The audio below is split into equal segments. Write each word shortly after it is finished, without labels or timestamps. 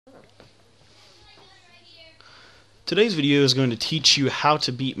Today's video is going to teach you how to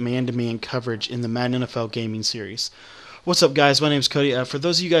beat man-to-man coverage in the Madden NFL gaming series. What's up, guys? My name is Cody. For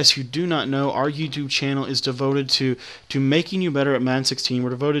those of you guys who do not know, our YouTube channel is devoted to making you better at Madden 16.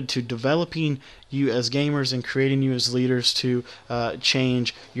 We're devoted to developing you as gamers and creating you as leaders to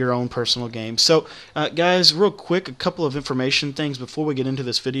change your own personal game. So, guys, real quick, a couple of information things before we get into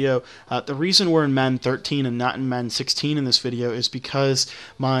this video. The reason we're in Madden 13 and not in Madden 16 in this video is because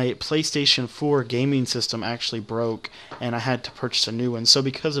my PlayStation 4 gaming system actually broke and I had to purchase a new one. So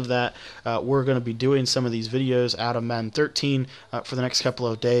because of that, we're going to be doing some of these videos out of Madden 13 for the next couple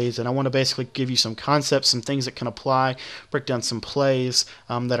of days, and I want to basically give you some concepts, some things that can apply, break down some plays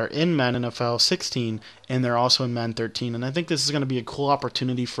that are in Madden NFL 16, and they're also in Madden 13. And I think this is going to be a cool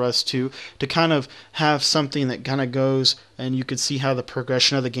opportunity for us to kind of have something that kind of goes, and you can see how the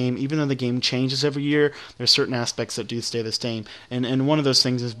progression of the game, even though the game changes every year, there's certain aspects that do stay the same. And one of those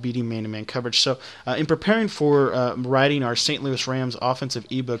things is beating man-to-man coverage. So in preparing for writing our St. Louis Rams offensive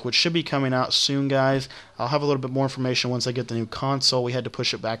ebook, which should be coming out soon, guys, I'll have a little bit more information once I get the new console. We had to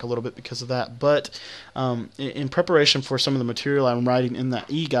push it back a little bit because of that. But in preparation for some of the material I'm writing in that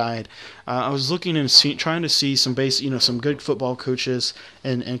e-guide, I was looking and trying to see some some good football coaches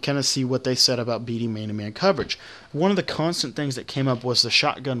and kind of see what they said about beating man-to-man coverage. One of the constant things that came up was the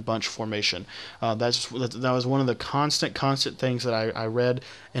shotgun bunch formation. That was one of the constant things that I read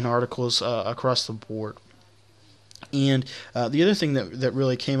in articles across the board. And the other thing that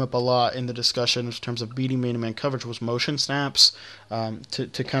really came up a lot in the discussion in terms of beating man-to-man coverage was motion snaps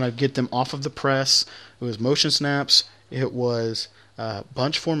to kind of get them off of the press. It was motion snaps, it was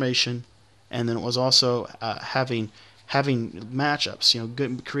bunch formation, and then it was also having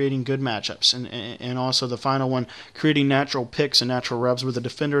matchups, creating good matchups, and also the final one, creating natural picks and natural rubs where the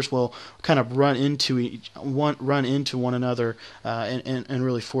defenders will kind of run into one another and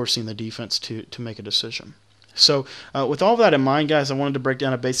really forcing the defense to make a decision. So with all of that in mind, guys, I wanted to break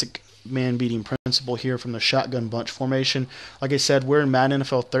down a basic man-beating principle here from the shotgun bunch formation. Like I said, we're in Madden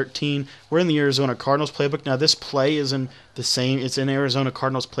NFL 13. We're in the Arizona Cardinals playbook. Now, this play is in the same. It's in Arizona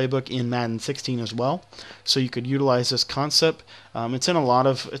Cardinals playbook in Madden 16 as well. So you could utilize this concept. It's in a lot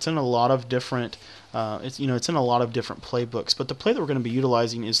of different. It's in a lot of different playbooks. But the play that we're going to be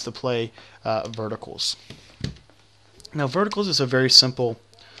utilizing is the play verticals. Now, verticals is a very simple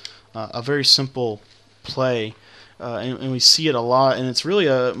play. And we see it a lot, and it's really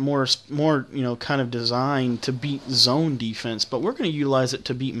a more kind of designed to beat zone defense, but we're going to utilize it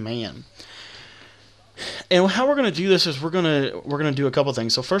to beat man. And how we're going to do this is we're going to do a couple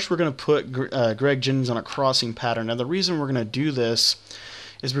things. So first, we're going to put Greg Jennings on a crossing pattern. Now the reason we're going to do this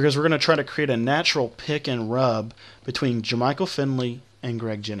is because we're going to try to create a natural pick and rub between Jermichael Finley and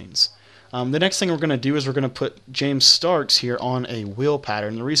Greg Jennings. The next thing we're going to do is we're going to put James Starks here on a wheel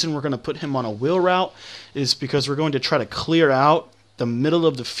pattern. The reason we're going to put him on a wheel route is because we're going to try to clear out the middle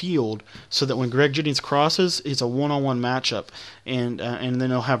of the field so that when Greg Jennings crosses, it's a one-on-one matchup, and then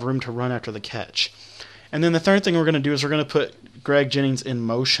he'll have room to run after the catch. And then the third thing we're going to do is we're going to put Greg Jennings in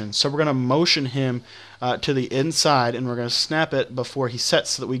motion. So we're going to motion him to the inside, and we're going to snap it before he sets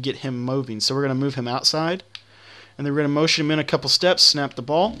so that we get him moving. So we're going to move him outside, and then we're going to motion him in a couple steps, snap the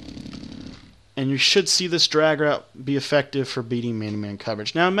ball, and you should see this drag route be effective for beating man-to-man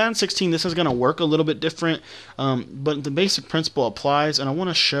coverage. Now in Madden 16, this is going to work a little bit different, but the basic principle applies, and I want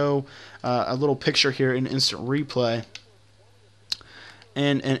to show a little picture here in instant replay.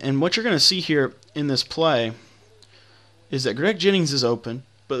 And what you're going to see here in this play is that Greg Jennings is open,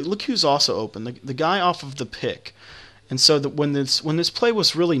 but look who's also open, the guy off of the pick. And so when this play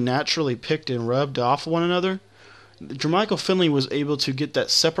was really naturally picked and rubbed off one another, Jermichael Finley was able to get that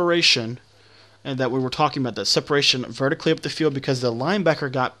separation, and that we were talking about, that separation vertically up the field because the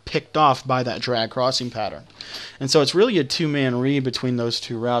linebacker got picked off by that drag crossing pattern. And so it's really a two-man read between those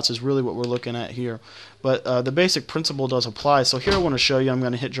two routes is really what we're looking at here. But the basic principle does apply. So here I want to show you, I'm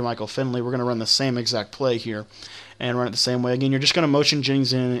going to hit Jermichael Finley. We're going to run the same exact play here and run it the same way. Again, you're just going to motion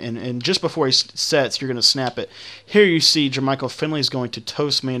Jennings in, and just before he sets, you're going to snap it. Here you see Jermichael Finley is going to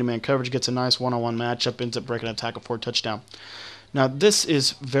toast man-to-man coverage, gets a nice one-on-one matchup, ends up breaking a tackle for a touchdown. Now this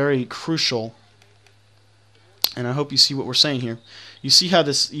is very crucial, and I hope you see what we're saying here. You see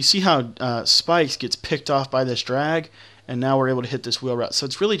how Spikes gets picked off by this drag, and now we're able to hit this wheel route. So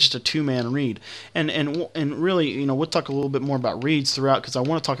it's really just a two-man read. And really, we'll talk a little bit more about reads throughout, because I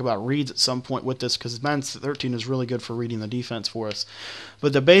want to talk about reads at some point with this, because Madden 13 is really good for reading the defense for us.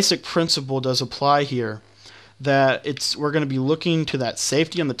 But the basic principle does apply here, that we're going to be looking to that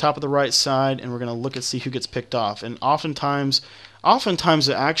safety on the top of the right side, and we're going to look and see who gets picked off. And oftentimes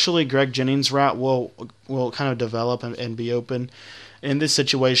actually Greg Jennings' route will kind of develop and be open. in this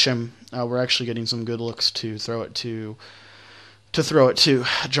situation, we're actually getting some good looks to throw it to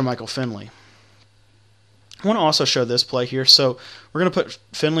Jermichael Finley. I want to also show this play here. So we're going to put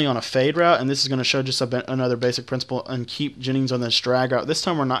Finley on a fade route, and this is going to show just another basic principle, and keep Jennings on this drag route. This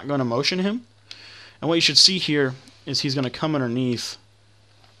time we're not going to motion him. And what you should see here is he's going to come underneath.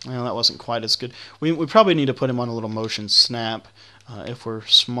 Well, that wasn't quite as good. We probably need to put him on a little motion snap if we're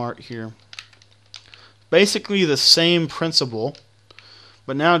smart here. Basically the same principle,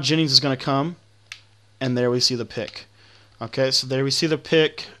 but now Jennings is going to come, and there we see the pick. Okay, so there we see the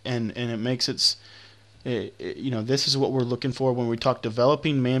pick, and it makes you know, this is what we're looking for when we talk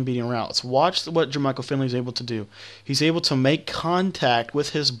developing man-beating routes. Watch what Jermichael Finley is able to do. He's able to make contact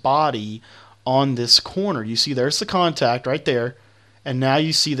with his body on this corner. You see there's the contact right there, and now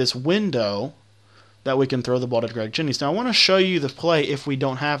you see this window that we can throw the ball to Greg Jennings. Now I want to show you the play if we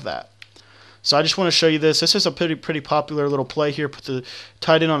don't have that. So I just want to show you this. This is a pretty popular little play here. Put the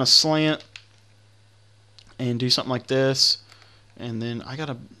tight end on a slant and do something like this, and then I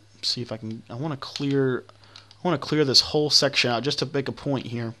gotta see if I can. I want to clear this whole section out just to make a point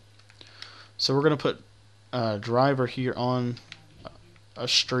here. So we're gonna put driver here on a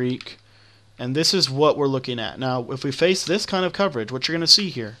streak, and this is what we're looking at. Now if we face this kind of coverage, what you're gonna see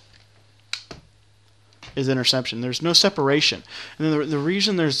here is interception. There's no separation, and then the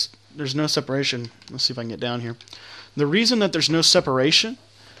reason there's no separation. Let's see if I can get down here. The reason that there's no separation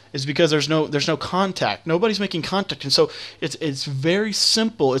is because there's no contact. Nobody's making contact, and so it's very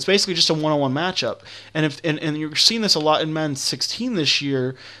simple. It's basically just a one-on-one matchup. And you're seeing this a lot in Madden 16 this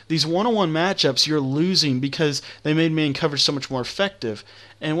year. These one-on-one matchups you're losing because they made man coverage so much more effective.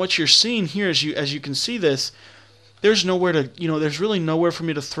 And what you're seeing here is as you can see this, there's nowhere to, there's really nowhere for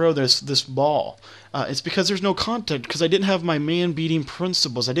me to throw this ball. It's because there's no contact, because I didn't have my man-beating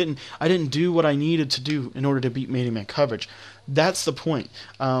principles. I didn't do what I needed to do in order to beat man-to-man coverage. That's the point.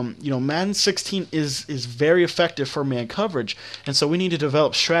 Madden 16 is very effective for man coverage, and so we need to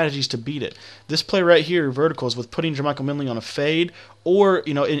develop strategies to beat it. This play right here, verticals, with putting Jermichael Finley on a fade, or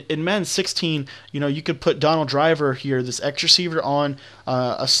in Madden 16, you could put Donald Driver here, this X receiver, on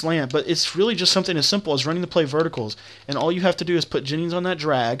a slant, but it's really just something as simple as running the play verticals, and all you have to do is put Jennings on that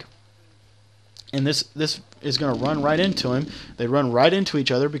drag. And this is going to run right into him. They run right into each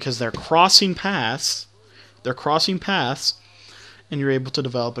other because they're crossing paths. And you're able to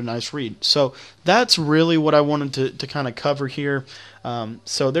develop a nice read. So that's really what I wanted to kind of cover here.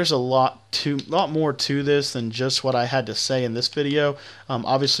 So there's a lot more to this than just what I had to say in this video.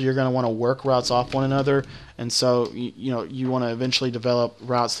 Obviously, you're going to want to work routes off one another, and so you want to eventually develop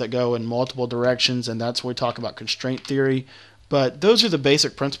routes that go in multiple directions, and that's where we talk about constraint theory. But those are the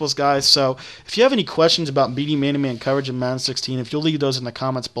basic principles, guys. So if you have any questions about beating man-to-man coverage in Madden 16, if you'll leave those in the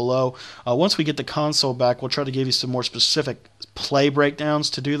comments below. Once we get the console back, we'll try to give you some more specific play breakdowns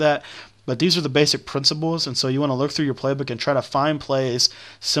to do that. But these are the basic principles, and so you want to look through your playbook and try to find plays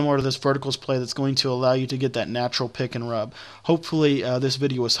similar to this verticals play that's going to allow you to get that natural pick and rub. Hopefully this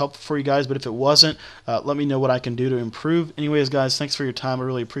video was helpful for you guys, but if it wasn't, let me know what I can do to improve. Anyways, guys, thanks for your time. I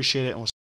really appreciate it, and we'll